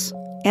process.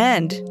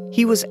 And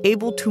he was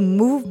able to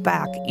move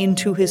back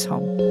into his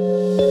home.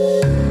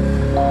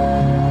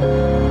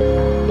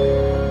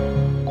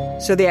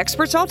 So the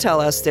experts all tell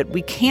us that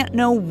we can't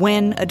know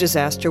when a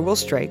disaster will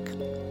strike,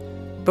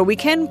 but we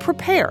can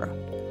prepare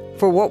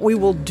for what we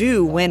will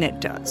do when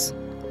it does.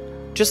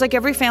 Just like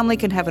every family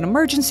can have an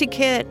emergency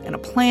kit and a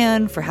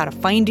plan for how to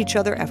find each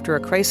other after a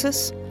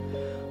crisis,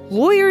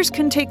 lawyers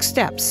can take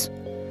steps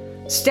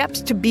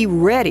to be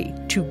ready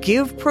to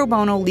give pro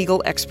bono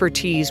legal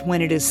expertise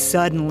when it is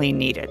suddenly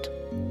needed.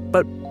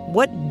 But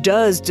what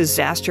does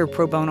disaster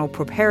pro bono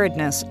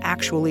preparedness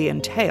actually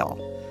entail?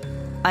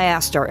 I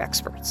asked our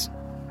experts.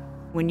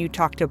 When you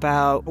talked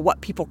about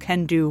what people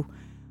can do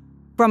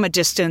from a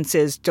distance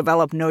is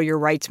develop know your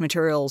rights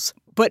materials,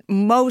 but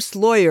most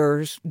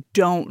lawyers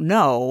don't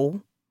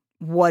know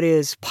what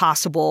is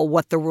possible,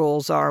 what the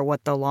rules are,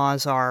 what the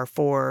laws are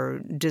for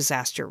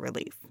disaster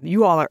relief.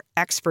 You all are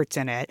experts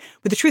in it.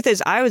 But the truth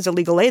is, I was a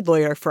legal aid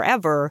lawyer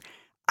forever.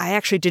 I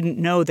actually didn't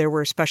know there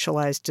were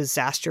specialized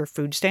disaster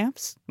food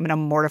stamps. I mean, I'm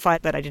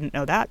mortified that I didn't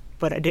know that,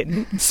 but I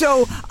didn't.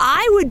 So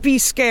I would be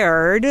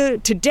scared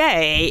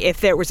today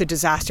if there was a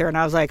disaster and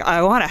I was like,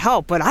 I want to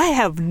help, but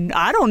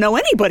I don't know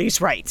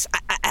anybody's rights.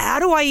 How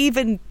do I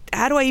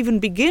even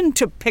begin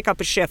to pick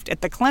up a shift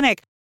at the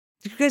clinic?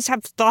 Do you guys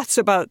have thoughts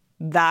about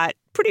that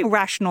pretty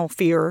rational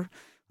fear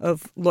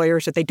of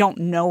lawyers that they don't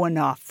know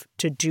enough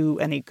to do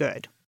any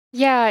good?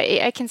 Yeah,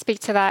 I can speak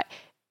to that.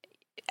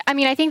 I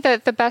mean, I think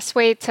that the best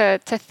way to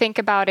think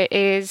about it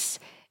is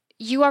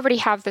you already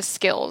have the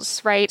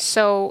skills, right?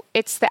 So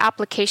it's the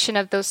application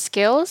of those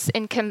skills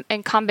in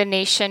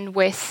combination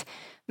with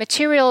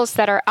materials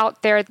that are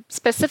out there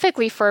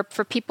specifically for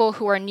people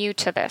who are new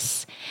to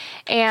this.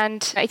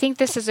 And I think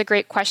this is a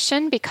great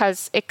question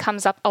because it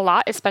comes up a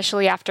lot,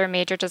 especially after a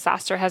major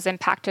disaster has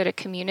impacted a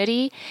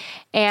community.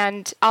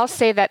 And I'll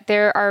say that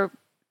there are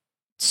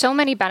so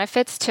many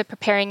benefits to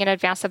preparing in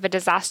advance of a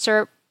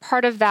disaster.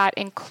 Part of that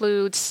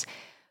includes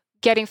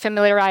getting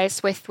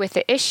familiarized with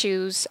the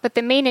issues. But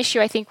the main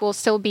issue, I think, will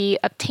still be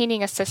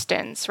obtaining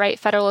assistance, right?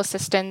 Federal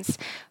assistance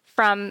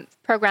from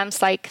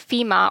programs like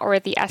FEMA or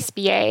the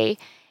SBA.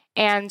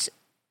 And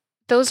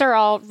those are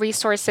all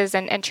resources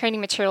and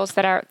training materials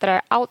that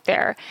are out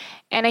there.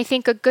 And I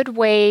think a good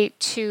way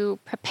to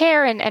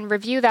prepare and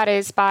review that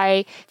is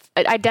by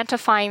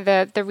identifying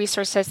the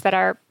resources that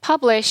are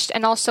published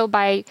and also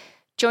by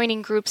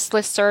joining groups,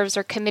 listservs,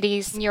 or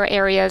committees in your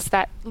areas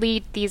that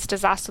lead these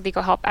disaster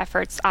legal help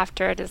efforts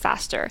after a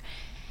disaster.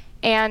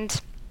 And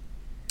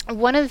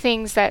one of the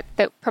things that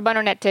Pro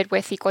Bono Net did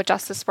with Equal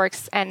Justice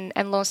Works and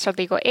Lone Star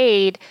Legal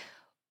Aid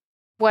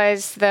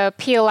was the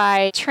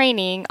PLI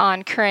training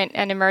on current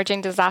and emerging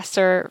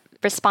disaster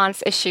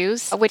response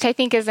issues, which I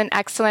think is an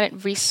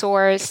excellent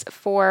resource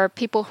for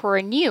people who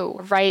are new,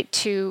 right,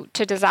 to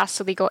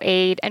disaster legal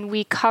aid. And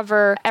we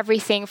cover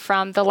everything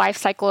from the life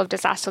cycle of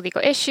disaster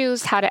legal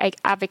issues, how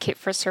to advocate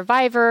for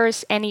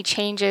survivors, any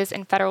changes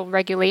in federal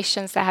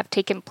regulations that have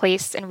taken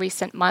place in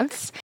recent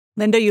months.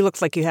 Linda, you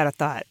look like you had a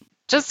thought.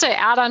 Just to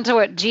add on to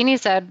what Jeannie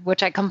said,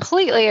 which I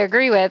completely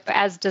agree with,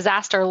 as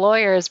disaster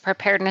lawyers,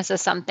 preparedness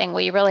is something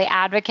we really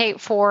advocate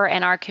for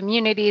in our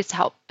communities to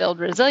help build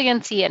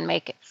resiliency and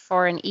make it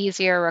for an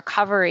easier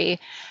recovery.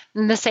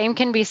 And the same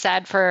can be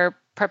said for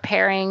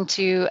preparing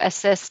to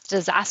assist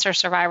disaster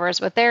survivors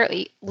with their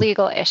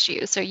legal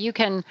issues. So you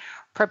can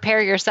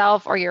prepare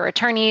yourself or your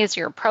attorneys,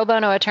 your pro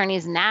bono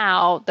attorneys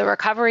now, the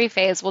recovery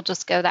phase will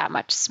just go that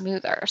much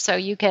smoother. So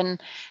you can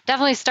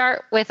definitely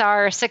start with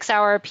our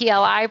 6-hour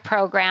PLI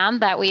program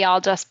that we all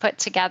just put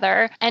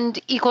together.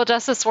 And Equal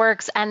Justice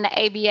Works and the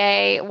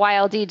ABA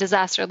YLD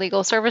Disaster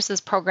Legal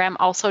Services Program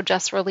also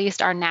just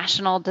released our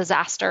National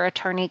Disaster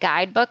Attorney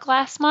Guidebook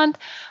last month,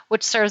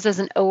 which serves as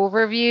an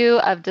overview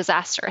of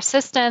disaster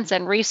assistance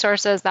and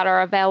resources that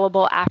are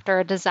available after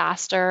a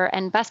disaster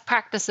and best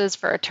practices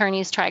for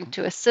attorneys trying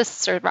to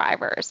assist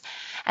survivors.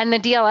 And the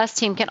DLS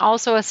team can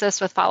also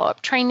assist with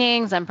follow-up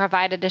trainings and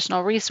provide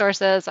additional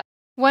resources.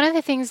 One of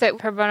the things that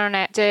Pro Bono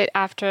Net did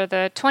after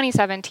the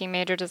 2017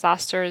 major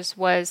disasters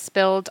was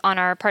build on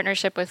our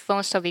partnership with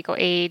Lone Star Legal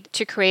Aid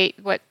to create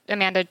what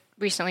Amanda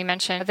recently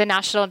mentioned, the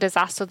National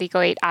Disaster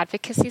Legal Aid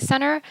Advocacy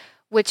Center,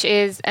 which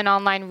is an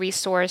online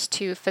resource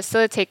to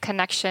facilitate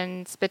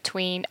connections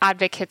between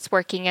advocates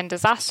working in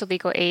disaster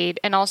legal aid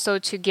and also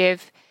to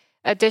give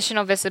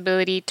additional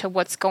visibility to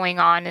what's going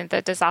on in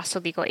the disaster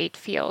legal aid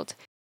field.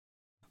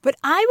 But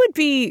I'm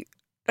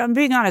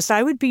being honest,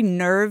 I would be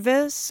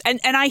nervous. And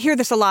I hear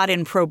this a lot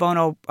in pro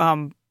bono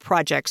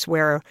projects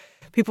where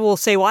people will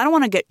say, well, I don't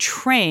want to get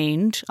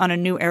trained on a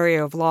new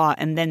area of law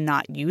and then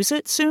not use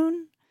it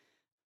soon.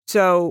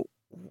 So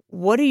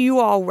what do you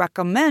all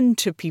recommend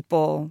to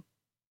people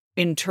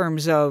in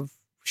terms of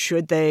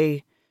should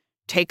they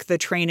take the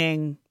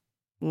training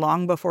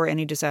long before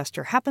any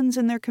disaster happens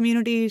in their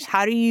communities?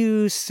 How do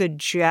you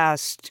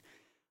suggest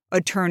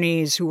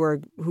attorneys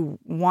who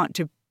want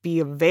to be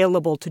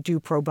available to do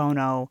pro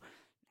bono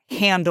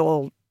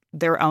handle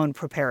their own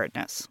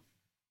preparedness?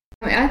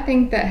 I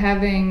think that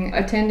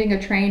attending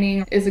a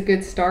training is a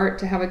good start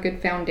to have a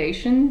good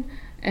foundation.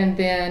 And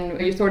then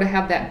you sort of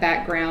have that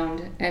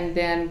background. And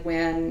then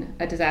when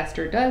a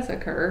disaster does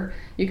occur,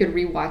 you could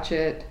rewatch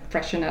it,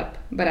 freshen up.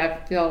 But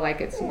I feel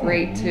like it's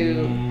great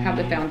to have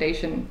the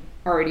foundation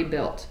already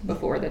built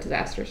before the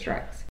disaster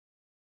strikes.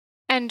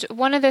 And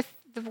one of the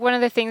one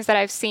of the things that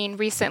I've seen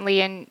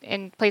recently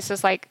in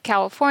places like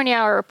California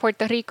or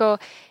Puerto Rico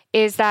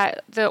is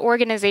that the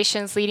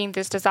organizations leading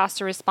these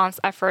disaster response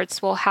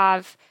efforts will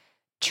have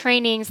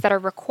trainings that are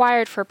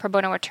required for pro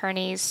bono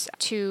attorneys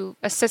to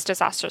assist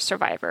disaster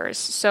survivors.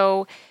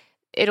 So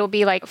it'll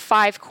be like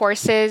 5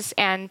 courses,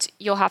 and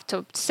you'll have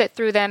to sit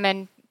through them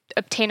and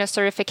obtain a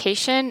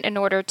certification in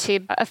order to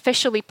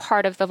officially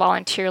part of the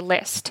volunteer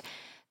list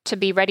to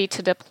be ready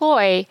to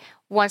deploy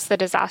once the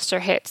disaster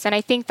hits. And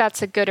I think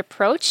that's a good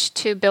approach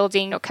to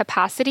building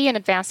capacity in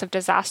advance of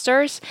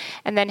disasters,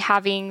 and then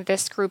having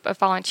this group of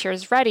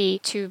volunteers ready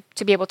to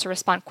be able to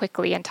respond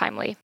quickly and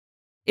timely.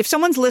 If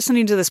someone's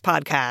listening to this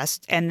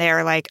podcast and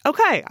they're like,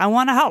 okay, I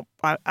want to help,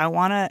 I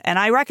want to, and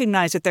I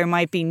recognize that there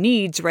might be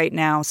needs right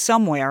now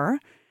somewhere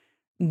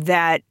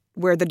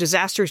where the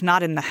disaster is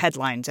not in the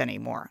headlines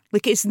anymore.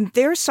 Like, isn't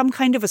there some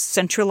kind of a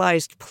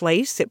centralized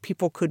place that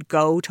people could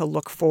go to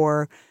look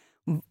for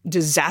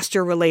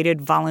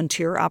disaster-related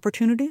volunteer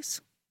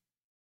opportunities?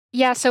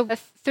 Yeah, so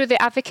through the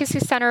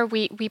Advocacy Center,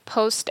 we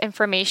post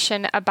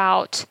information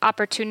about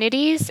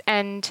opportunities,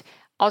 and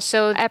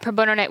also at Pro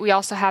Bono Net, we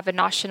also have a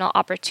National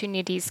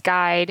Opportunities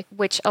Guide,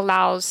 which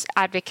allows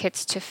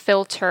advocates to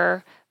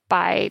filter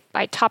by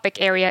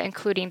topic area,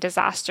 including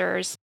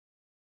disasters.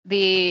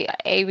 The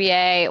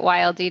ABA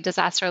YLD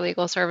Disaster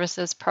Legal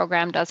Services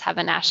Program does have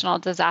a National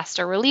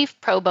Disaster Relief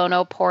Pro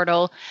Bono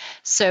portal.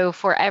 So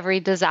for every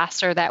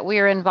disaster that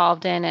we're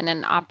involved in and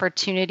an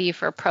opportunity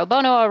for pro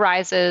bono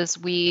arises,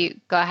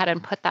 we go ahead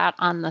and put that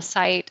on the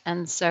site.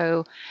 And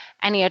so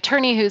any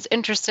attorney who's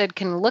interested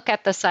can look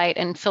at the site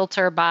and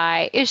filter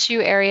by issue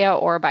area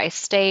or by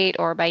state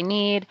or by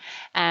need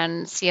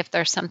and see if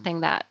there's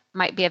something that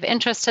might be of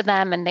interest to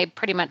them, and they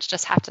pretty much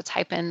just have to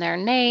type in their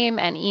name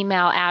and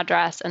email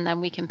address, and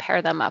then we can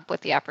pair them up with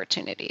the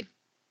opportunity.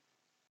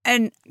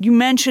 And you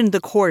mentioned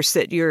the course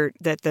that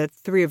the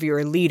 3 of you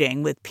are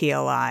leading with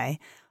PLI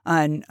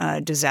on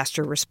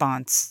disaster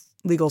response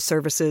legal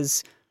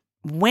services.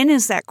 When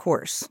is that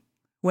course?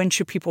 When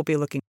should people be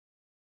looking?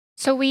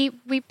 So we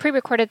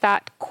pre-recorded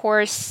that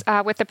course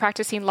with the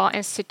Practicing Law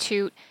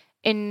Institute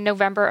in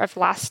November of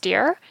last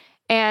year,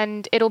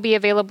 and it'll be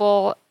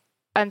available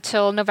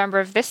until November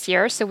of this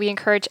year. So we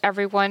encourage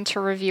everyone to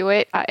review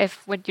it.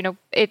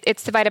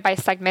 It's divided by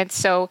segments,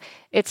 so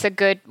it's a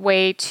good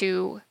way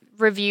to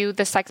review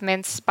the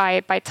segments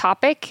by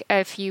topic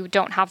if you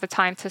don't have the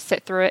time to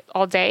sit through it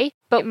all day.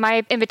 But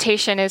my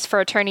invitation is for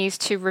attorneys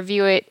to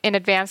review it in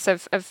advance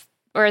of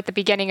or at the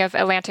beginning of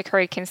Atlantic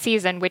hurricane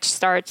season, which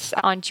starts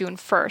on June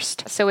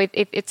 1st. So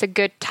it's a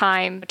good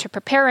time to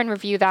prepare and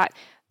review that,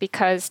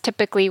 because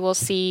typically we'll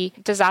see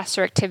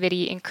disaster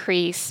activity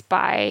increase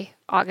by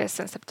August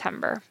and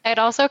September. It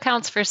also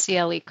counts for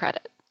CLE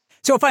credit.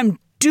 So if I'm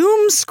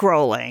doom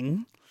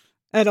scrolling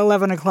at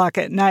 11 o'clock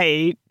at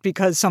night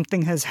because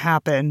something has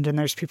happened and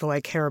there's people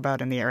I care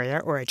about in the area,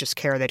 or I just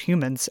care that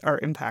humans are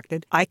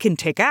impacted, I can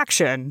take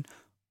action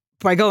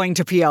by going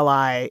to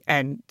PLI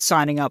and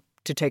signing up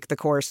to take the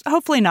course,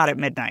 hopefully not at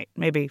midnight,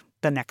 maybe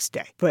the next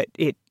day. But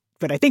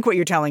I think what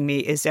you're telling me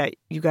is that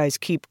you guys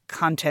keep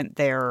content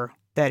there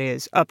that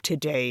is up to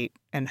date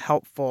and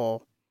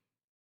helpful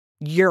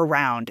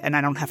year-round, and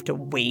I don't have to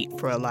wait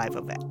for a live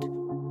event.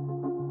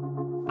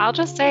 I'll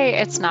just say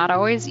it's not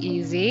always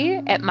easy.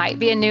 It might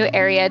be a new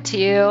area to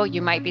you.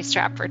 You might be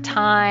strapped for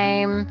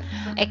time.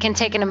 It can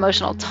take an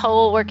emotional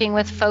toll working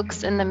with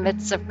folks in the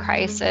midst of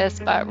crisis,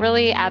 but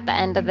really at the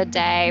end of the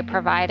day,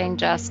 providing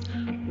just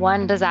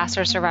one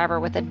disaster survivor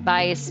with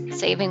advice,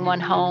 saving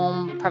one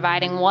home,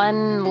 providing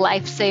one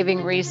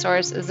life-saving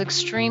resource is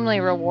extremely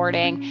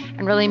rewarding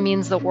and really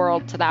means the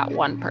world to that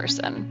one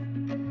person.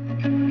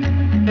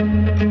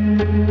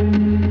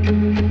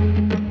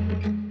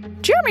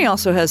 Jeremy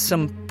also has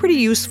some pretty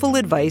useful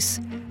advice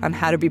on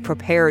how to be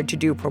prepared to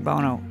do pro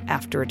bono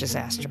after a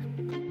disaster.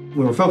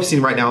 When we're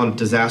focusing right now on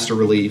disaster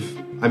relief,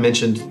 I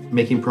mentioned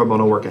making pro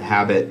bono work a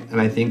habit, and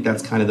I think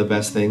that's kind of the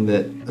best thing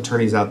that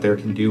attorneys out there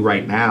can do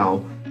right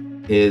now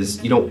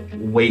is you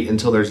don't wait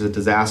until there's a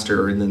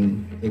disaster and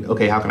then think,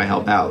 okay, how can I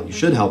help out? You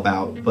should help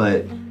out,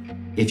 but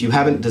if you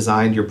haven't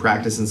designed your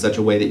practice in such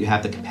a way that you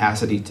have the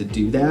capacity to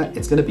do that,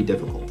 it's going to be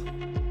difficult.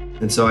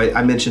 And so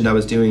I mentioned I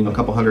was doing a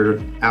couple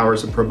hundred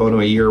hours of pro bono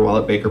a year while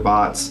at Baker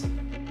Botts.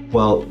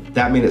 Well,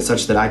 that made it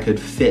such that I could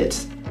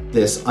fit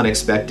this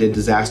unexpected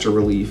disaster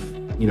relief,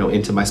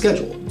 into my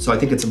schedule. So I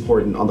think it's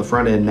important on the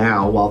front end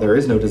now, while there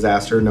is no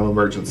disaster, no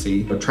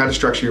emergency, but try to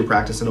structure your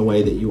practice in a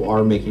way that you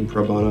are making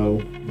pro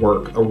bono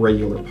work a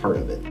regular part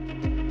of it.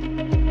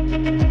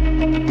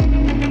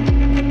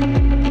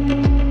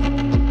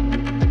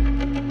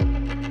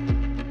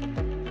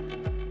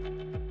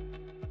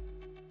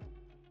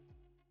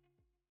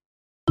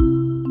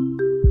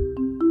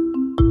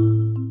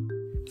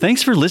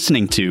 Thanks for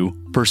listening to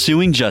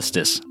Pursuing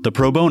Justice, the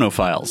Pro Bono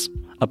Files,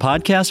 a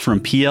podcast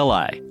from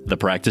PLI, the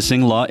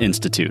Practicing Law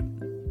Institute.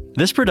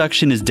 This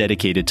production is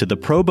dedicated to the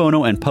pro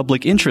bono and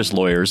public interest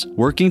lawyers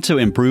working to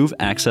improve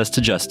access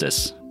to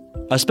justice.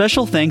 A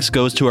special thanks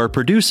goes to our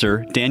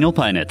producer, Daniel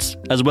Peinitz,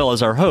 as well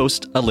as our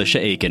host, Alicia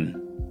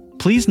Aiken.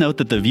 Please note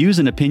that the views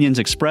and opinions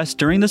expressed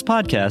during this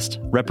podcast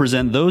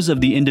represent those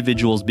of the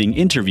individuals being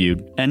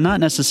interviewed and not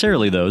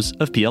necessarily those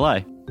of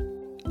PLI.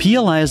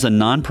 PLI is a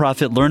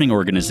nonprofit learning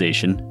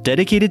organization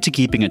dedicated to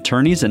keeping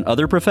attorneys and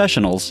other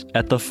professionals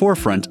at the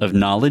forefront of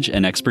knowledge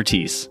and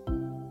expertise.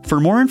 For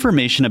more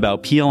information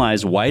about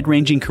PLI's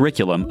wide-ranging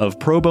curriculum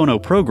of pro bono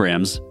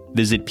programs,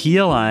 visit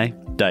pli.edu/pro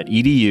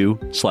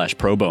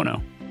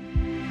bono.